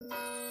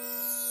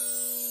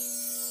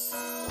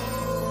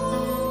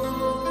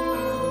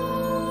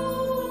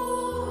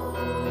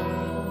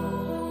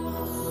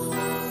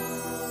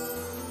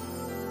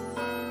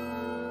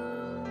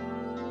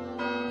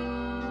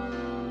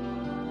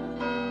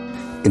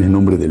En el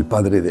nombre del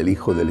Padre, del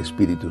Hijo, del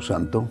Espíritu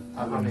Santo.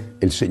 Amén.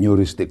 El Señor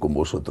esté con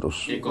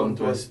vosotros. Y con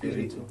tu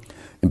espíritu.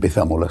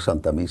 Empezamos la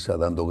Santa Misa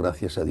dando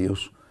gracias a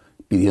Dios,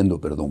 pidiendo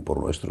perdón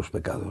por nuestros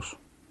pecados.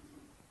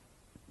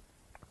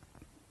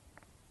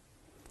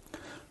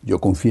 Yo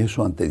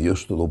confieso ante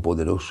Dios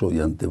Todopoderoso y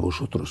ante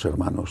vosotros,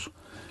 hermanos,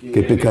 que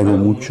he pecado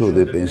mucho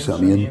de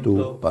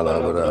pensamiento,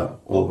 palabra,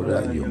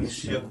 obra y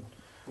omisión.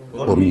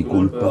 Por mi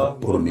culpa,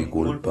 por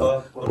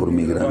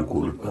mi gran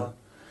culpa.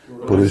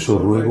 Por eso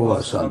ruego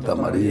a Santa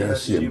María,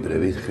 siempre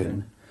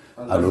Virgen,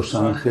 a los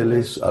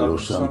ángeles, a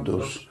los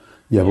santos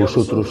y a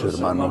vosotros,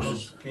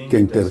 hermanos, que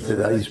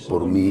intercedáis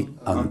por mí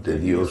ante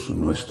Dios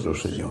nuestro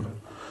Señor.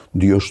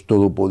 Dios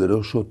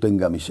Todopoderoso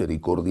tenga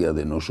misericordia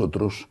de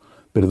nosotros,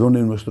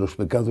 perdone nuestros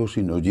pecados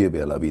y nos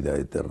lleve a la vida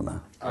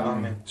eterna.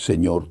 Amén.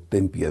 Señor,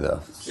 ten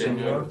piedad.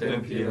 Señor,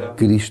 ten piedad.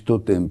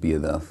 Cristo, ten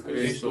piedad.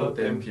 Cristo,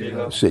 ten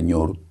piedad.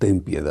 Señor,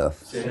 ten piedad.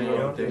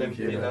 Señor, ten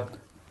piedad.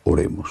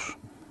 Oremos.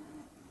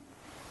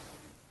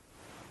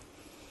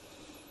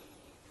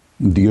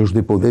 Dios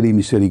de poder y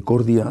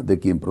misericordia, de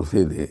quien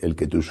procede el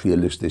que tus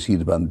fieles te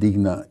sirvan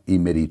digna y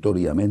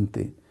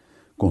meritoriamente,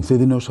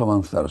 concédenos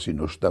avanzar sin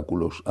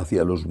obstáculos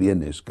hacia los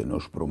bienes que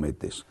nos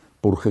prometes.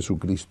 Por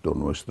Jesucristo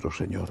nuestro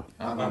Señor.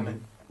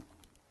 Amén.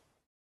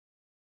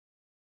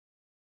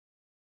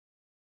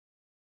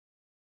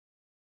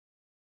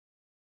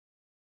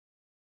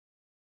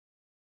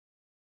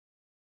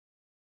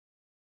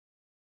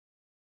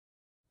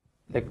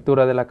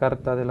 Lectura de la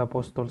carta del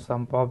apóstol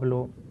San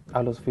Pablo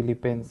a los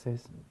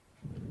Filipenses.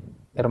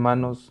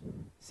 Hermanos,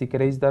 si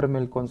queréis darme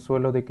el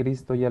consuelo de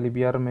Cristo y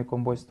aliviarme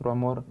con vuestro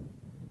amor,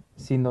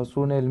 si nos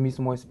une el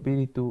mismo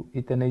espíritu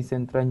y tenéis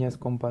entrañas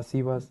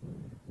compasivas,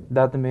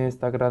 dadme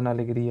esta gran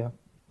alegría.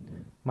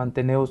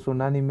 Manteneos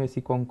unánimes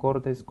y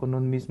concordes con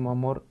un mismo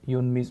amor y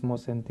un mismo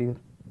sentir.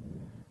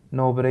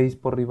 No obréis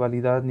por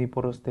rivalidad ni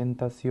por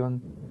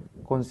ostentación,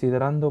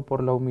 considerando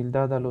por la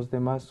humildad a los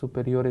demás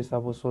superiores a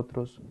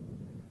vosotros.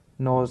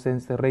 No os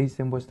encerréis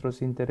en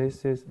vuestros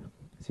intereses,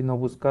 sino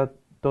buscad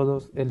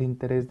todos el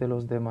interés de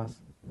los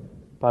demás.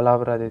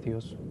 Palabra de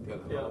Dios.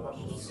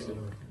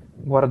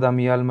 Guarda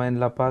mi alma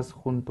en la paz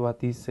junto a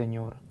ti,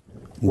 Señor.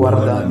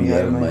 Guarda mi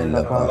alma en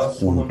la paz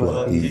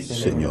junto a ti,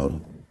 Señor.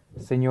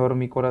 Señor,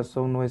 mi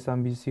corazón no es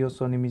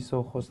ambicioso ni mis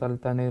ojos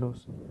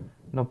altaneros.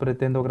 No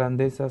pretendo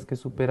grandezas que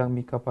superan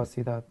mi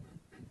capacidad.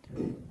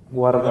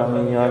 Guarda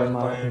mi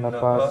alma en la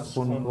paz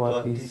junto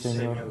a ti,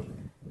 Señor.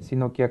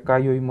 Sino que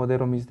acallo y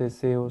modero mis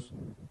deseos,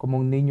 como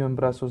un niño en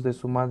brazos de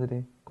su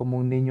madre, como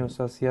un niño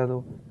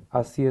saciado,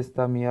 así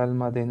está mi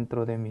alma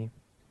dentro de mí.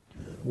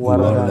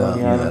 Guarda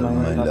mi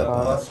alma en la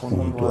paz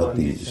junto a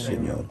ti,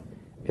 Señor.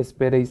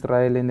 Espera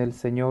Israel en el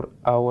Señor,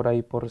 ahora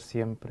y por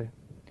siempre.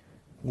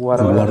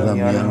 Guarda mi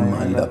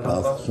alma en la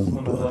paz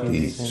junto a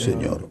ti,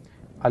 Señor.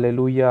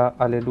 Aleluya,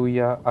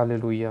 aleluya,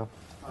 aleluya.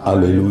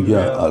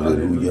 Aleluya,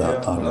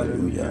 aleluya,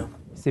 aleluya.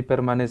 Si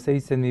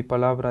permanecéis en mi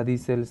palabra,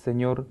 dice el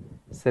Señor,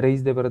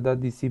 seréis de verdad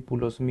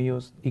discípulos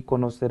míos y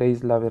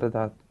conoceréis la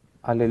verdad.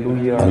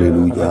 Aleluya,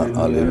 Aleluya,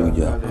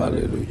 aleluya,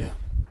 aleluya.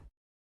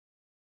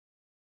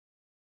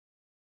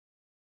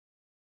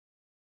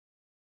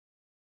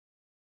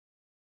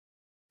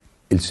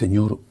 El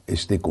Señor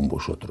esté con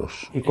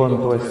vosotros. y con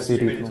tu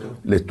espíritu.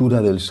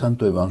 Lectura del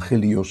Santo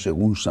Evangelio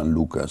según San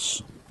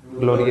Lucas.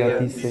 Gloria a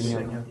ti,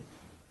 Señor.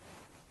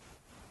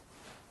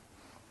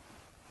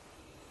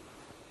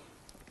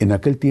 En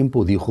aquel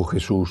tiempo dijo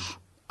Jesús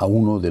a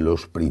uno de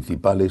los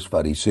principales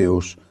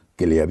fariseos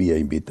que le había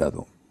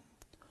invitado: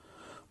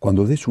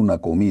 cuando des una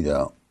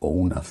comida o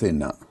una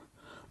cena,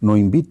 no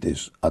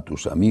invites a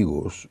tus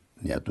amigos,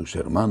 ni a tus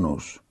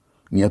hermanos,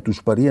 ni a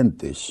tus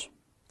parientes,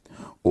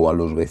 o a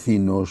los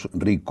vecinos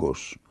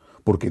ricos,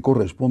 porque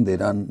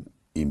corresponderán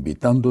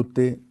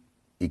invitándote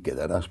y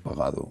quedarás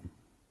pagado.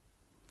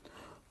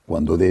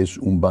 Cuando des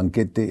un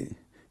banquete,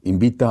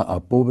 invita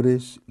a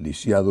pobres,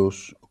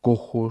 lisiados,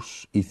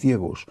 cojos y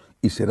ciegos,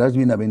 y serás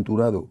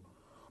bienaventurado,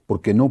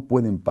 porque no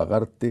pueden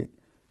pagarte,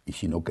 y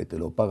sino que te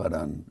lo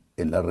pagarán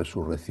en la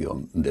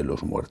resurrección de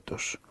los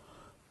muertos.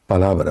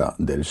 Palabra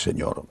del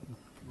Señor.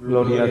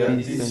 Gloria a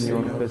ti,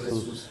 Señor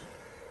Jesús.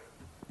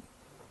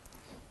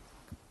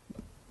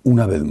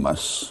 Una vez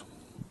más,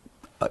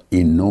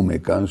 y no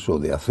me canso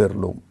de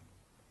hacerlo,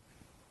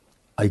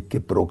 hay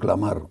que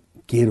proclamar,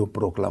 quiero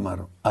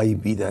proclamar, hay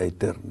vida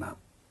eterna.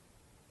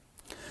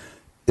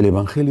 El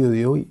Evangelio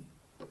de hoy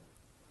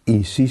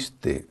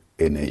insiste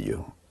en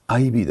ello,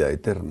 hay vida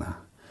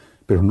eterna,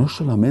 pero no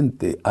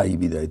solamente hay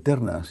vida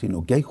eterna,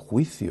 sino que hay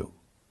juicio.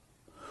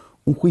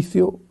 Un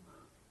juicio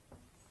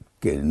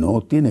que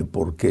no tiene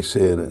por qué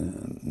ser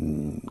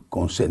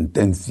con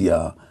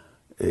sentencia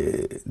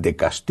de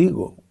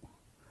castigo.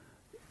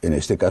 En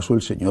este caso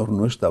el Señor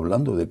no está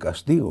hablando de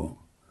castigo,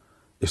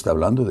 está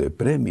hablando de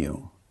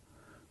premio.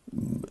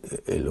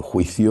 El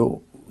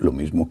juicio, lo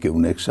mismo que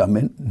un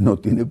examen, no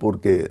tiene por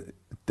qué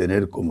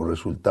tener como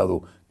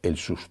resultado el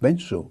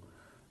suspenso,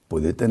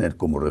 puede tener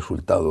como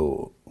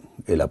resultado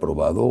el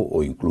aprobado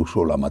o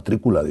incluso la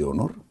matrícula de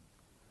honor.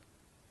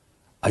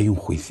 Hay un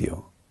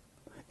juicio.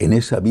 En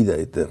esa vida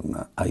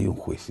eterna hay un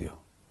juicio.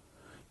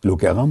 Lo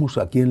que hagamos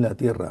aquí en la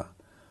tierra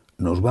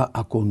nos va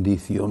a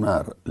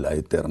condicionar la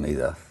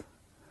eternidad.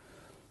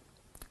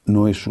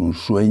 No es un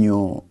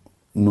sueño,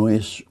 no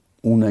es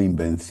una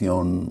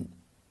invención,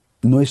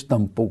 no es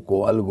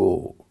tampoco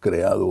algo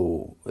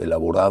creado,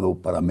 elaborado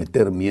para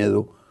meter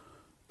miedo,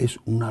 es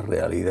una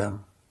realidad.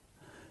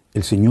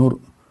 El Señor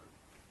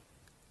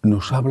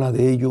nos habla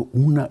de ello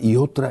una y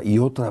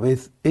otra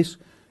vez. Es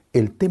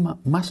el tema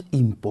más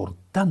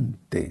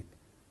importante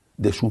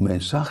de su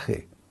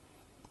mensaje.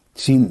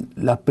 Sin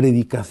la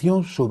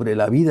predicación sobre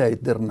la vida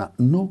eterna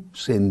no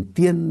se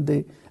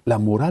entiende la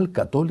moral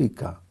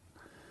católica.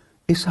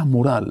 Esa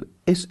moral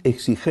es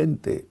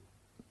exigente,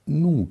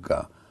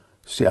 nunca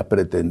se ha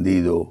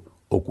pretendido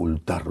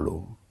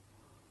ocultarlo.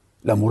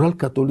 La moral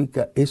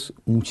católica es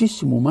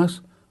muchísimo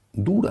más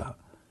dura,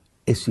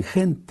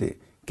 exigente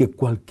que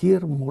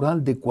cualquier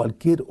moral de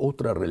cualquier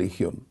otra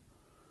religión.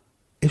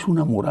 Es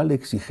una moral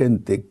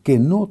exigente que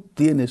no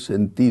tiene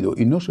sentido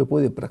y no se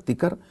puede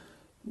practicar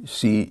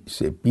si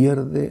se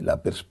pierde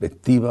la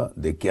perspectiva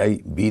de que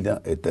hay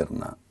vida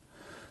eterna.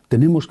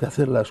 Tenemos que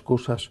hacer las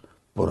cosas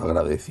por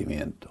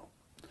agradecimiento.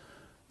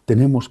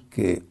 Tenemos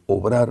que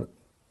obrar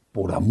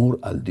por amor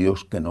al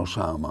Dios que nos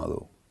ha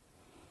amado.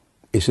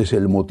 Ese es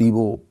el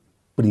motivo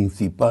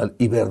principal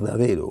y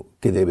verdadero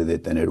que debe de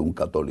tener un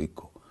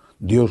católico.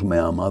 Dios me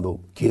ha amado,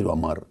 quiero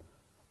amar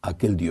a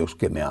aquel Dios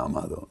que me ha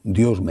amado.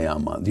 Dios me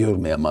ama, Dios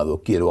me ha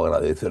amado, quiero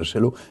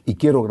agradecérselo y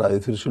quiero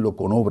agradecérselo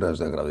con obras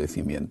de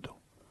agradecimiento.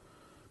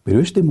 Pero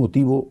este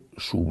motivo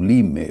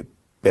sublime,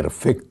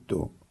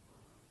 perfecto,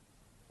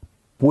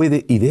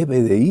 puede y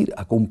debe de ir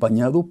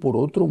acompañado por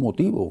otro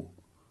motivo,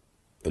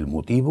 el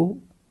motivo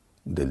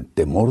del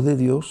temor de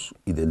Dios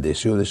y del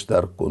deseo de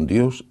estar con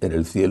Dios en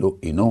el cielo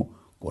y no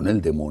con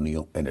el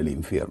demonio en el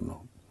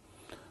infierno.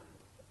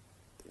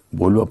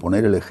 Vuelvo a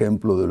poner el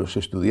ejemplo de los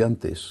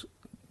estudiantes.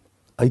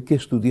 Hay que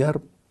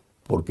estudiar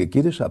porque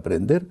quieres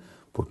aprender,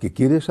 porque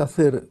quieres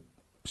hacer,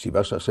 si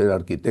vas a ser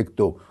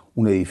arquitecto,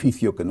 un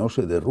edificio que no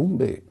se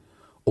derrumbe,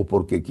 o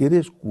porque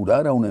quieres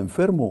curar a un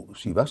enfermo,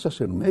 si vas a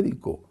ser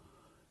médico.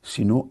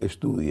 Si no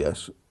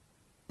estudias,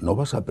 no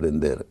vas a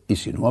aprender, y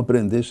si no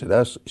aprendes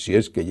serás, si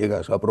es que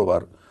llegas a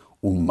aprobar,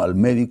 un mal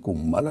médico,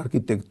 un mal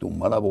arquitecto, un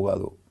mal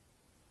abogado.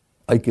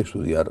 Hay que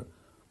estudiar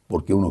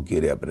porque uno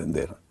quiere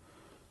aprender.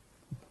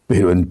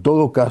 Pero en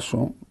todo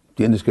caso,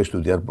 tienes que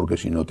estudiar porque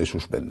si no te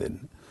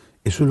suspenden.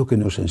 Eso es lo que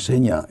nos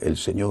enseña el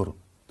Señor.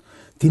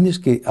 Tienes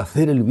que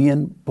hacer el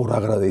bien por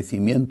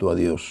agradecimiento a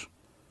Dios.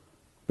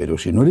 Pero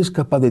si no eres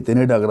capaz de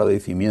tener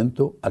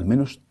agradecimiento, al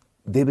menos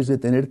debes de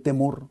tener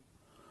temor.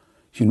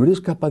 Si no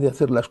eres capaz de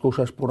hacer las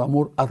cosas por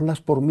amor,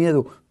 hazlas por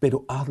miedo,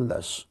 pero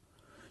hazlas.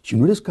 Si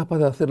no eres capaz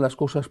de hacer las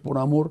cosas por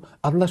amor,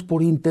 hazlas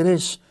por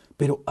interés,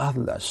 pero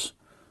hazlas.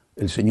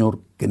 El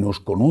Señor, que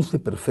nos conoce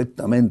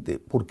perfectamente,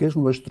 porque es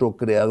nuestro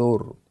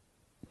Creador,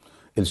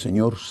 el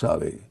Señor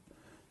sabe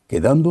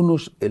que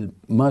dándonos el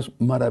más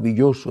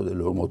maravilloso de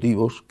los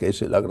motivos, que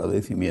es el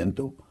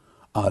agradecimiento,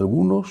 a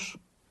algunos,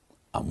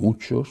 a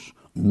muchos,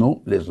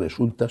 no les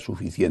resulta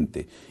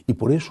suficiente. Y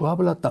por eso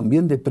habla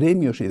también de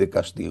premios y de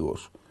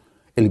castigos.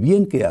 El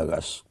bien que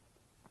hagas,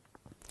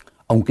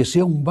 aunque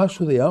sea un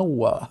vaso de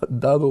agua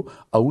dado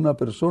a una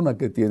persona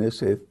que tiene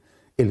sed,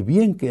 el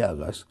bien que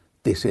hagas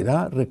te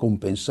será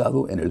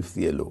recompensado en el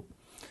cielo.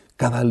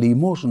 Cada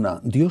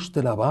limosna Dios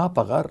te la va a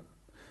pagar.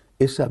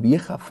 Esa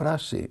vieja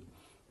frase,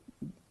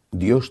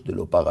 Dios te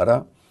lo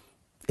pagará,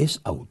 es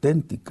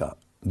auténtica.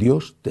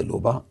 Dios te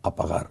lo va a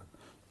pagar.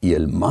 Y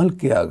el mal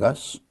que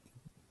hagas,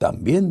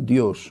 también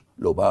Dios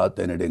lo va a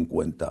tener en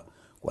cuenta.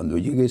 Cuando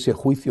llegue ese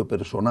juicio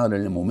personal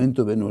en el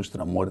momento de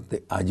nuestra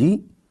muerte,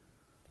 allí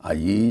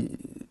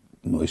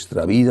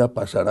nuestra vida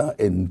pasará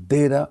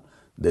entera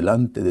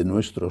delante de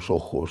nuestros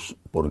ojos,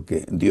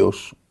 porque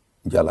Dios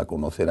ya la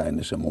conocerá en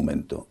ese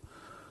momento.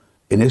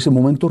 En ese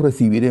momento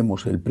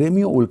recibiremos el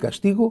premio o el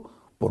castigo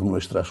por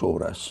nuestras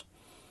obras.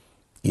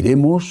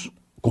 Iremos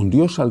con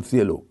Dios al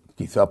cielo,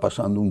 quizá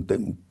pasando un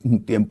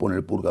tiempo en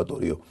el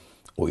purgatorio,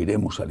 o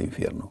iremos al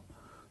infierno.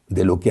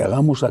 De lo que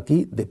hagamos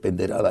aquí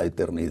dependerá la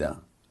eternidad.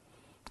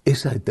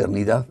 Esa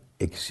eternidad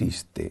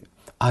existe.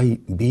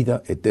 Hay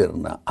vida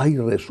eterna, hay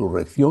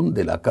resurrección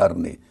de la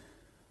carne.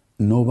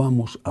 No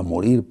vamos a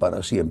morir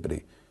para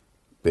siempre,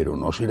 pero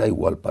no será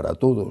igual para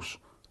todos.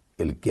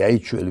 El que ha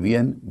hecho el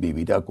bien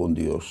vivirá con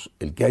Dios.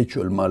 El que ha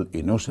hecho el mal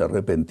y no se ha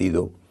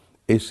arrepentido,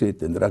 ese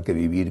tendrá que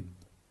vivir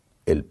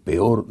el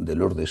peor de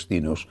los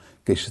destinos,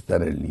 que es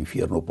estar en el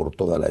infierno por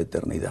toda la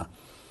eternidad.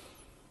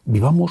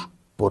 Vivamos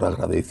por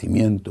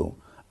agradecimiento,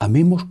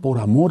 amemos por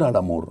amor al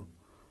amor.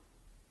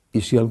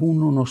 Y si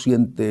alguno no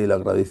siente el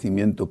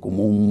agradecimiento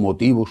como un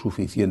motivo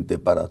suficiente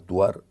para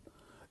actuar,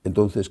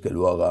 entonces que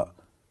lo haga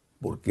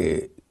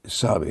porque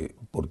sabe,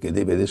 porque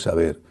debe de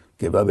saber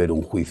que va a haber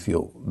un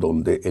juicio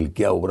donde el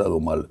que ha obrado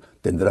mal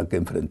tendrá que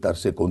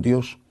enfrentarse con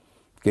Dios,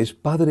 que es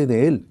Padre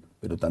de él,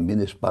 pero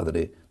también es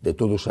Padre de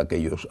todos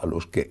aquellos a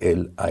los que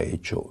él ha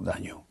hecho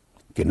daño.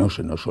 Que no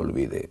se nos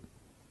olvide,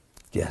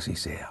 que así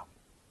sea.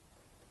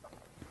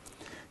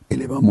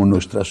 Elevamos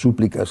nuestras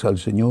súplicas al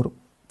Señor,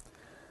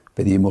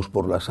 Pedimos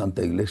por la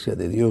Santa Iglesia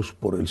de Dios,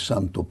 por el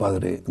Santo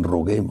Padre,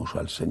 roguemos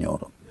al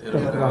Señor. Te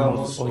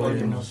rogamos,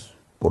 óyenos.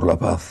 Por la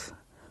paz,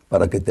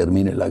 para que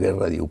termine la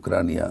guerra de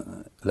Ucrania,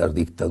 las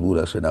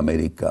dictaduras en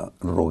América,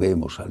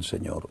 roguemos al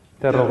Señor.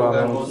 Te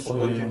rogamos,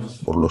 óyenos.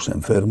 Por los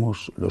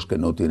enfermos, los que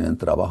no tienen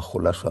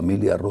trabajo, las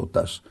familias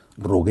rotas,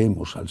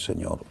 roguemos al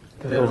Señor.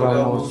 Te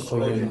rogamos,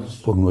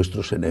 óyenos. Por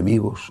nuestros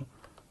enemigos,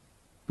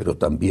 pero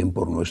también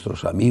por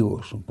nuestros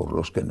amigos, por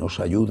los que nos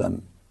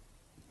ayudan,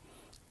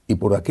 y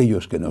por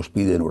aquellos que nos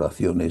piden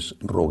oraciones,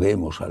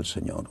 roguemos al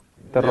Señor.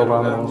 Te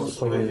rogamos,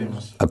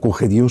 óyenos.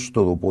 Acoge, Dios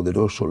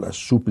Todopoderoso, las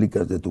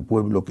súplicas de tu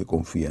pueblo que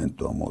confía en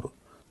tu amor.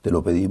 Te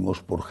lo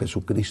pedimos por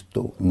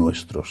Jesucristo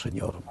nuestro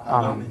Señor.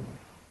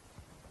 Amén.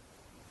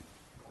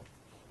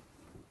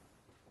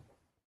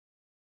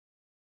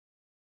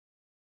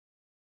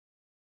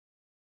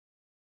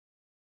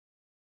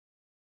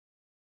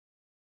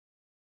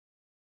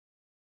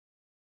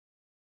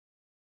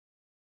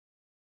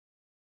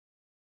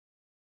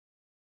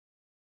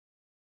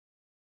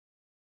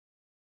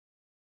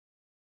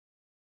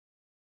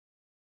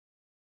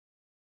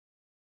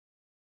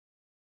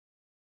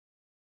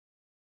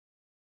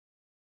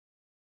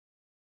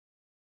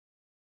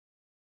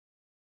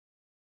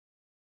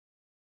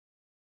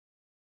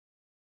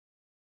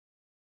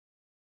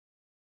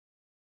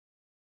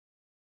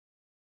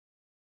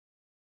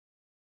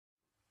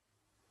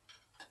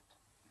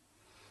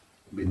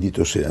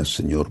 Bendito seas,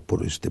 Señor,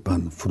 por este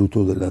pan,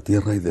 fruto de la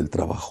tierra y del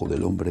trabajo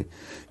del hombre,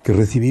 que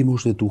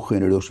recibimos de tu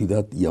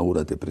generosidad y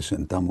ahora te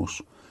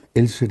presentamos.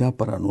 Él será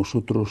para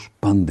nosotros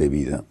pan de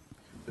vida.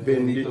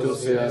 Bendito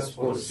seas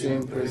por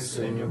siempre,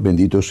 Señor.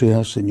 Bendito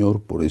seas, Señor,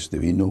 por este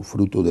vino,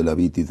 fruto de la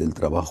vid y del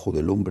trabajo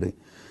del hombre,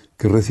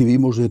 que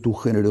recibimos de tu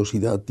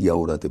generosidad y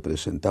ahora te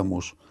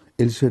presentamos.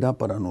 Él será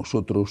para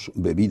nosotros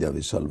bebida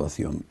de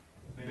salvación.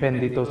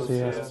 Bendito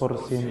seas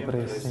por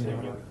siempre,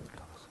 Señor.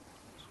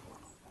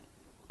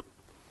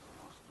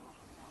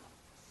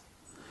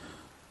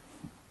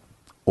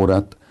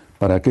 Orad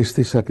para que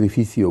este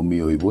sacrificio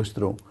mío y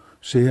vuestro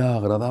sea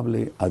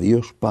agradable a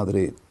Dios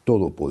Padre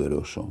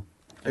Todopoderoso.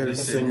 El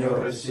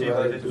Señor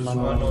reciba de tus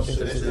manos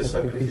este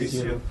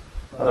sacrificio,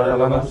 para para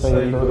alabanza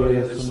alabanza y y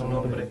gloria de su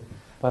nombre,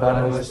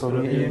 para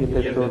nuestro bien y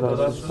de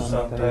toda su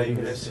santa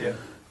Iglesia.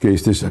 Que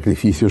este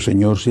sacrificio,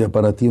 Señor, sea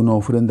para ti una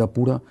ofrenda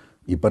pura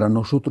y para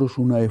nosotros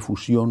una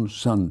efusión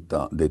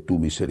santa de tu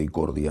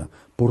misericordia.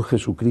 Por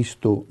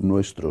Jesucristo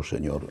nuestro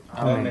Señor.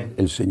 Amén.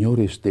 El Señor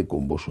esté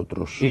con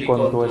vosotros. y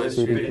con tu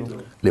espíritu.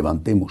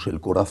 Levantemos el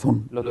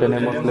corazón. Lo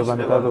tenemos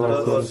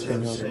levantado hacia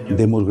el Señor.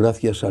 Demos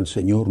gracias al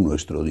Señor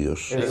nuestro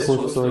Dios. Es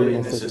justo y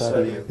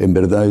necesario. En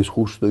verdad es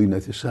justo y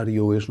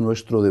necesario, es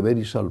nuestro deber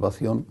y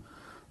salvación,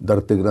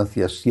 darte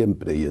gracias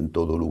siempre y en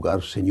todo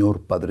lugar,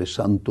 Señor Padre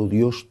Santo,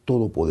 Dios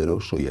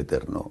Todopoderoso y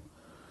Eterno.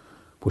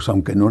 Pues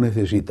aunque no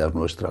necesitas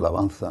nuestra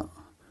alabanza,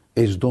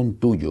 es don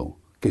tuyo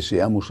que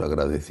seamos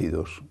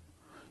agradecidos.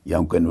 Y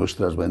aunque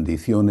nuestras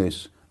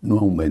bendiciones no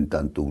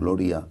aumentan tu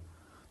gloria,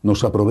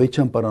 nos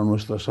aprovechan para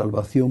nuestra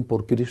salvación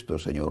por Cristo,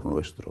 Señor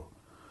nuestro.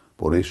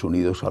 Por eso,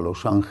 unidos a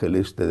los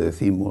ángeles, te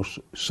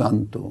decimos,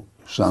 Santo,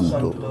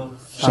 Santo,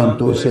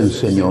 Santo es el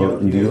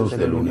Señor, Dios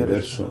del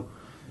universo.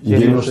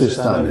 Llenos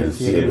están el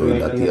cielo y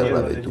la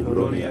tierra de tu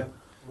gloria.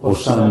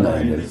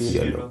 Hosana en el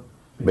cielo.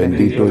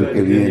 Bendito el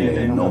que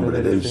viene en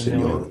nombre del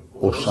Señor.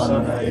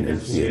 Hosana en el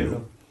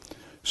cielo.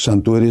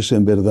 Santo eres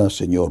en verdad,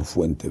 Señor,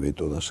 fuente de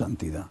toda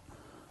santidad.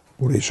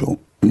 Por eso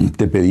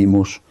te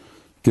pedimos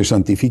que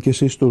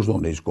santifiques estos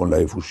dones con la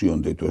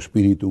efusión de tu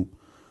Espíritu,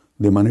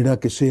 de manera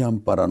que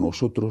sean para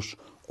nosotros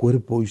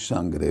cuerpo y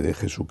sangre de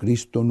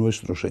Jesucristo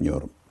nuestro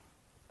Señor,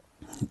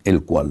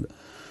 el cual,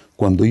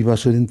 cuando iba a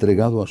ser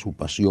entregado a su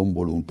pasión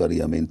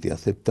voluntariamente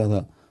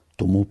aceptada,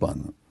 tomó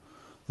pan.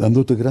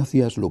 Dándote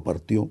gracias, lo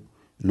partió,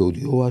 lo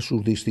dio a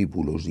sus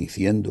discípulos,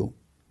 diciendo,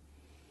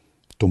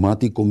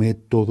 tomad y comed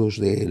todos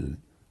de él,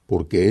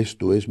 porque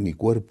esto es mi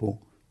cuerpo,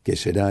 que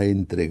será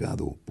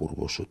entregado por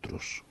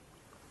vosotros.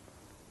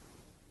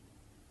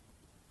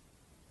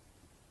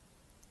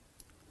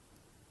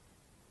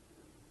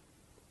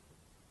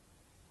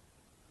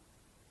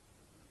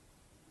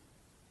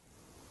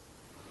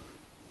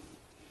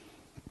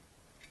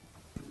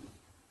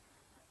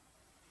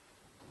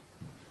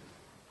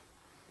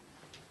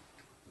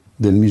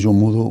 Del mismo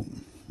modo,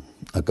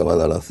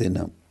 acabada la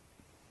cena,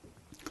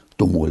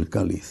 tomó el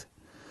cáliz.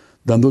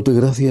 Dándote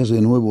gracias de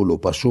nuevo, lo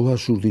pasó a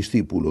sus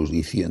discípulos,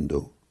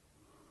 diciendo,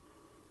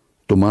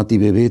 tomad y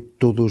bebed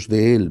todos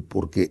de él,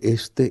 porque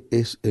este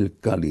es el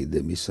cáliz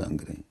de mi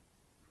sangre,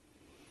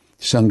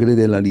 sangre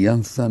de la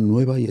alianza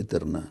nueva y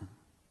eterna,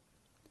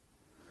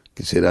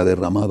 que será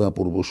derramada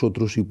por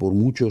vosotros y por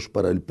muchos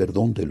para el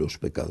perdón de los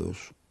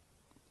pecados.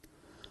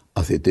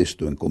 Haced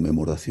esto en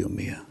conmemoración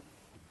mía.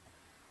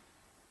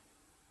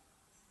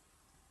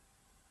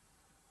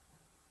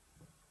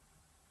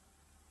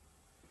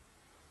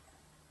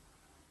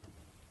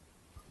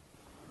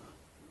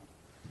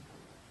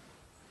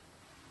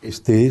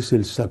 Este es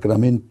el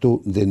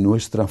sacramento de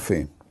nuestra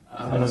fe.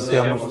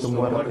 Anunciamos tu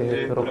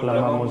muerte,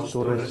 proclamamos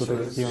tu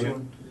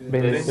resurrección.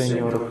 Ven,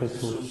 Señor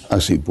Jesús.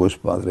 Así pues,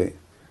 Padre,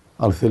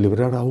 al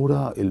celebrar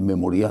ahora el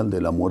memorial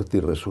de la muerte y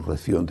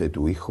resurrección de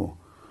tu Hijo,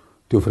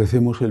 te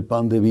ofrecemos el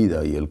pan de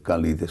vida y el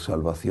cáliz de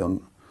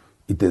salvación,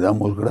 y te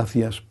damos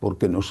gracias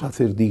porque nos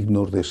haces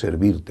dignos de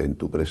servirte en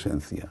tu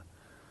presencia.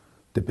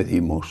 Te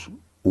pedimos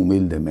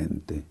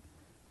humildemente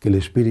que el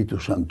Espíritu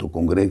Santo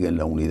congregue en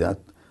la unidad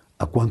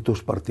a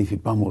cuantos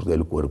participamos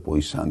del cuerpo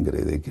y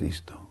sangre de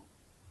Cristo.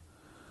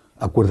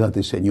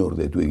 Acuérdate, Señor,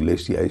 de tu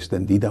Iglesia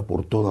extendida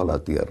por toda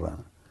la tierra,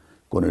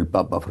 con el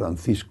Papa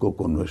Francisco,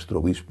 con nuestro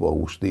obispo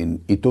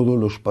Agustín y todos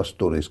los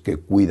pastores que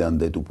cuidan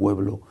de tu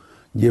pueblo,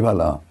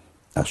 llévala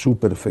a su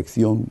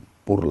perfección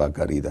por la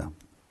caridad.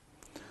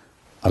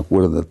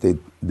 Acuérdate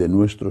de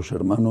nuestros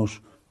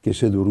hermanos que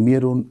se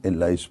durmieron en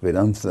la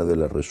esperanza de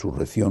la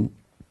resurrección,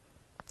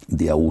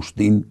 de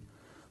Agustín,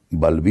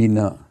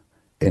 Balbina,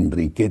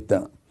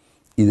 Enriqueta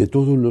y de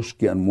todos los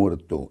que han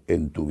muerto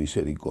en tu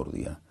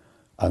misericordia.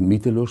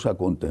 Admítelos a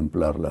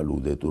contemplar la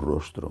luz de tu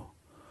rostro.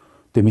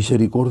 Ten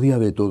misericordia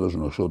de todos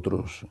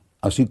nosotros,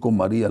 así como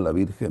María la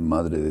Virgen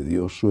Madre de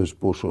Dios, su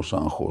esposo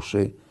San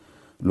José,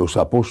 los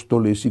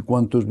apóstoles y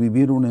cuantos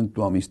vivieron en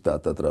tu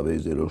amistad a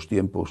través de los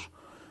tiempos,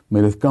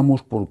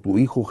 merezcamos por tu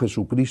Hijo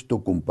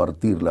Jesucristo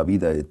compartir la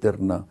vida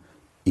eterna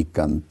y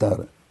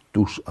cantar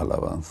tus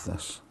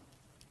alabanzas.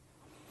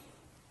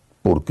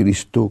 Por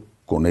Cristo,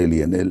 con Él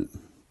y en Él,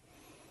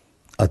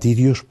 a ti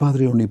Dios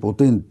Padre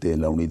Omnipotente,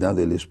 en la unidad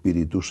del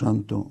Espíritu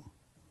Santo,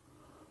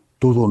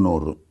 todo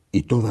honor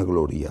y toda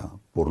gloria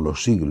por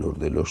los siglos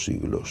de los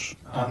siglos.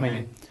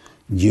 Amén.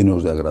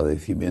 Llenos de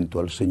agradecimiento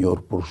al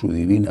Señor por su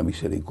divina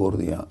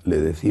misericordia, le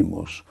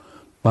decimos: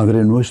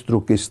 Padre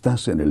nuestro que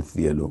estás en el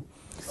cielo,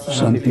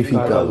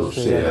 santificado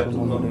sea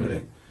tu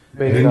nombre.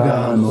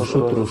 Venga a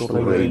nosotros tu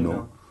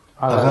reino.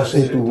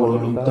 Hágase tu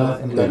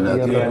voluntad en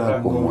la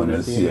tierra como en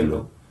el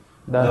cielo.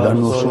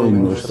 Danos hoy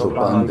nuestro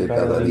pan de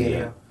cada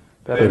día.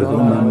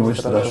 Perdona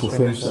nuestras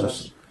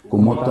ofensas,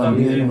 como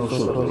también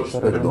nosotros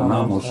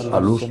perdonamos a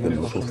los que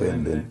nos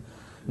ofenden.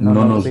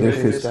 No nos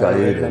dejes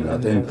caer en la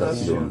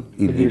tentación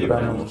y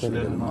líbranos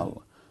del mal.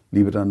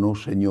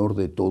 Líbranos, Señor,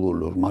 de todos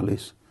los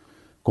males.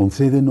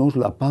 Concédenos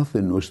la paz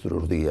en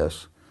nuestros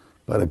días,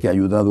 para que,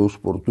 ayudados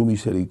por tu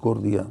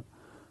misericordia,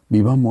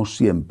 vivamos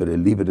siempre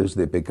libres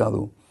de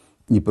pecado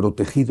y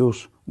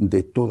protegidos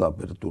de toda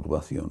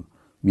perturbación,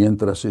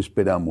 mientras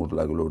esperamos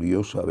la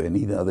gloriosa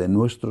venida de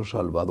nuestro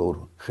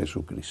Salvador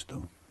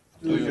Jesucristo.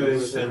 Tuyo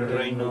es el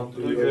reino,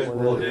 tuyo el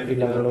poder y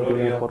la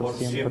gloria por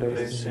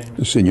siempre,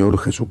 Señor. Señor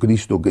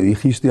Jesucristo, que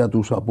dijiste a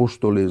tus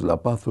apóstoles: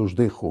 la paz os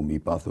dejo, mi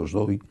paz os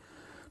doy,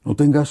 no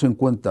tengas en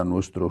cuenta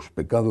nuestros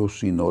pecados,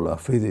 sino la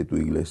fe de tu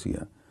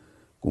Iglesia.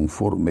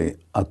 Conforme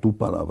a tu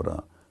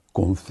palabra,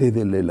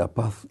 concédele la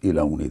paz y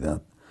la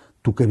unidad,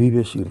 tú que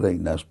vives y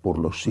reinas por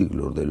los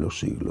siglos de los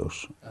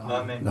siglos.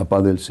 Amén. La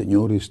paz del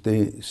Señor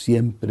esté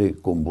siempre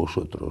con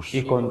vosotros.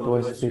 Y con tu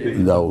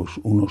espíritu.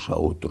 Daos unos a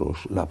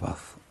otros la paz.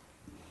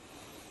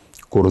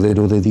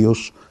 Cordero de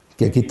Dios,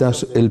 que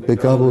quitas el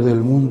pecado del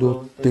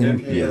mundo, ten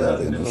piedad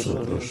de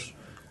nosotros.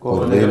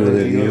 Cordero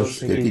de Dios,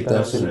 que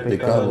quitas el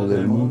pecado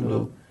del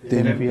mundo,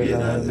 ten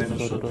piedad de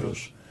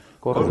nosotros.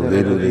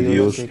 Cordero de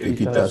Dios, que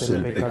quitas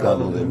el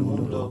pecado del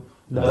mundo,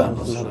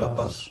 danos la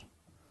paz.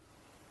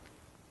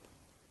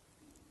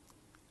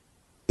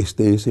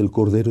 Este es el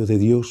Cordero de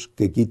Dios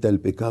que quita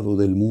el pecado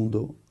del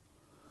mundo.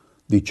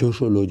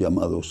 Dichosos los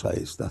llamados a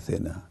esta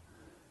cena.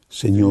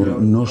 Señor,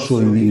 no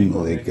soy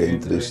digno de que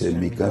entres en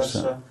mi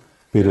casa,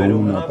 pero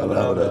una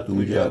palabra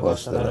tuya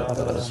bastará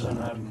para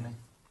sanarme.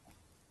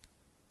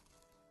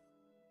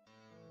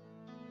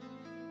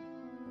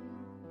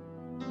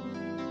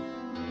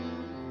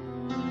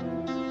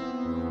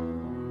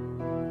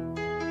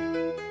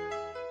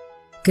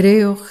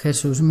 Creo,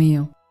 Jesús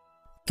mío,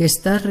 que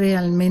estás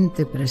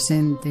realmente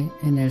presente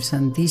en el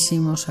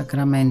Santísimo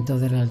Sacramento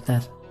del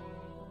altar.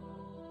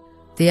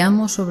 Te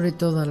amo sobre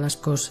todas las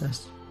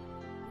cosas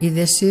y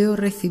deseo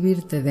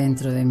recibirte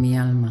dentro de mi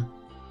alma,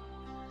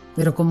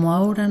 pero como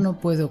ahora no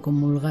puedo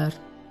comulgar,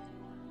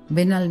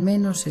 ven al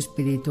menos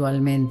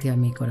espiritualmente a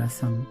mi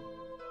corazón.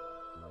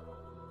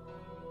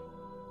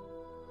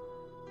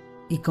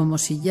 Y como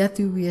si ya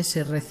te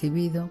hubiese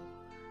recibido,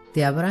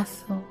 te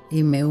abrazo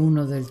y me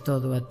uno del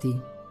todo a ti.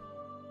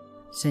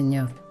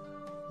 Señor,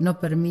 no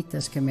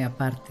permitas que me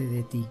aparte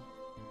de ti.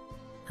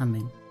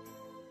 Amén.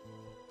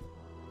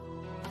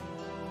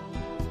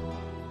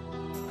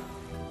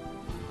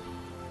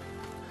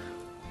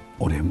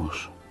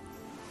 Oremos.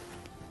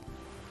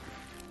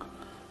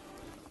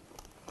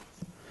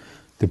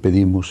 Te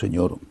pedimos,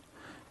 Señor,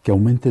 que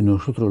aumente en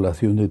nosotros la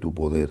acción de tu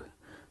poder,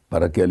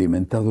 para que,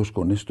 alimentados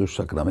con estos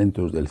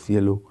sacramentos del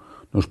cielo,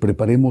 nos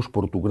preparemos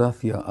por tu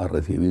gracia a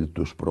recibir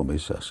tus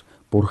promesas.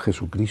 Por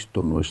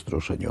Jesucristo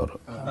nuestro Señor.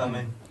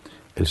 Amén.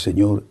 El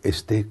Señor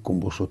esté con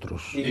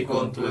vosotros. Y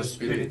con tu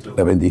espíritu.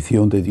 La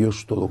bendición de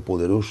Dios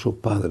Todopoderoso,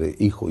 Padre,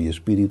 Hijo y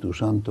Espíritu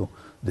Santo,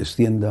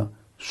 descienda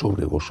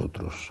sobre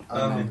vosotros.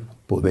 Amén.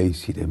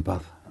 Podéis ir en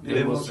paz.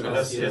 Demos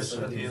gracias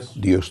a Dios.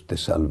 Dios te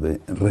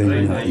salve,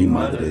 Reina y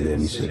Madre de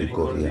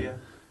misericordia,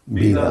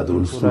 vida,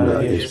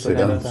 dulzura y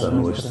esperanza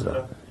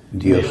nuestra.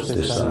 Dios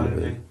te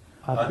salve.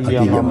 A ti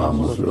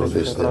llamamos los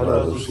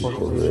desterrados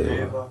hijos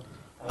de Eva.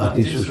 A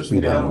ti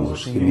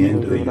suspiramos,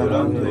 gimiendo y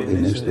llorando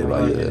en este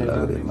valle de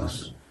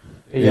lágrimas.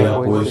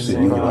 Ea pues,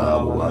 Señora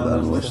abogada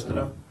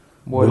nuestra,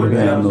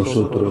 vuelve a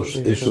nosotros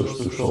esos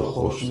tus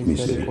ojos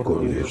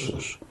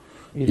misericordiosos,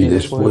 y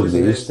después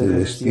de este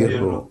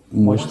destierro,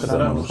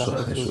 muéstranos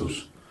a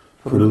Jesús,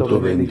 fruto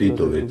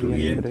bendito de tu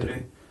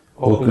vientre.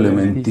 Oh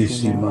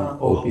clementísima,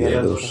 oh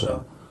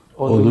piadosa,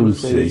 oh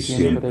dulce y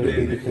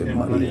siempre Virgen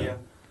María,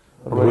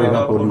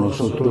 ruega por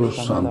nosotros,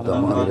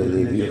 Santa Madre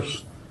de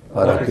Dios,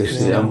 para que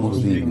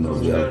seamos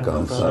dignos de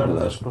alcanzar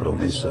las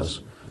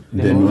promesas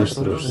de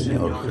nuestro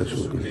Señor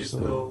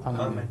Jesucristo.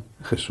 Amén.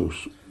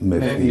 Jesús, me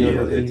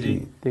fío de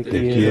ti, te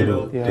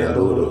quiero, te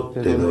adoro,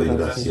 te doy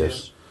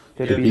gracias,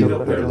 te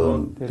pido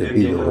perdón, te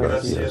pido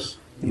gracias,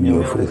 y me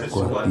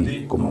ofrezco a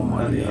ti como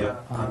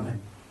María.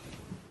 Amén.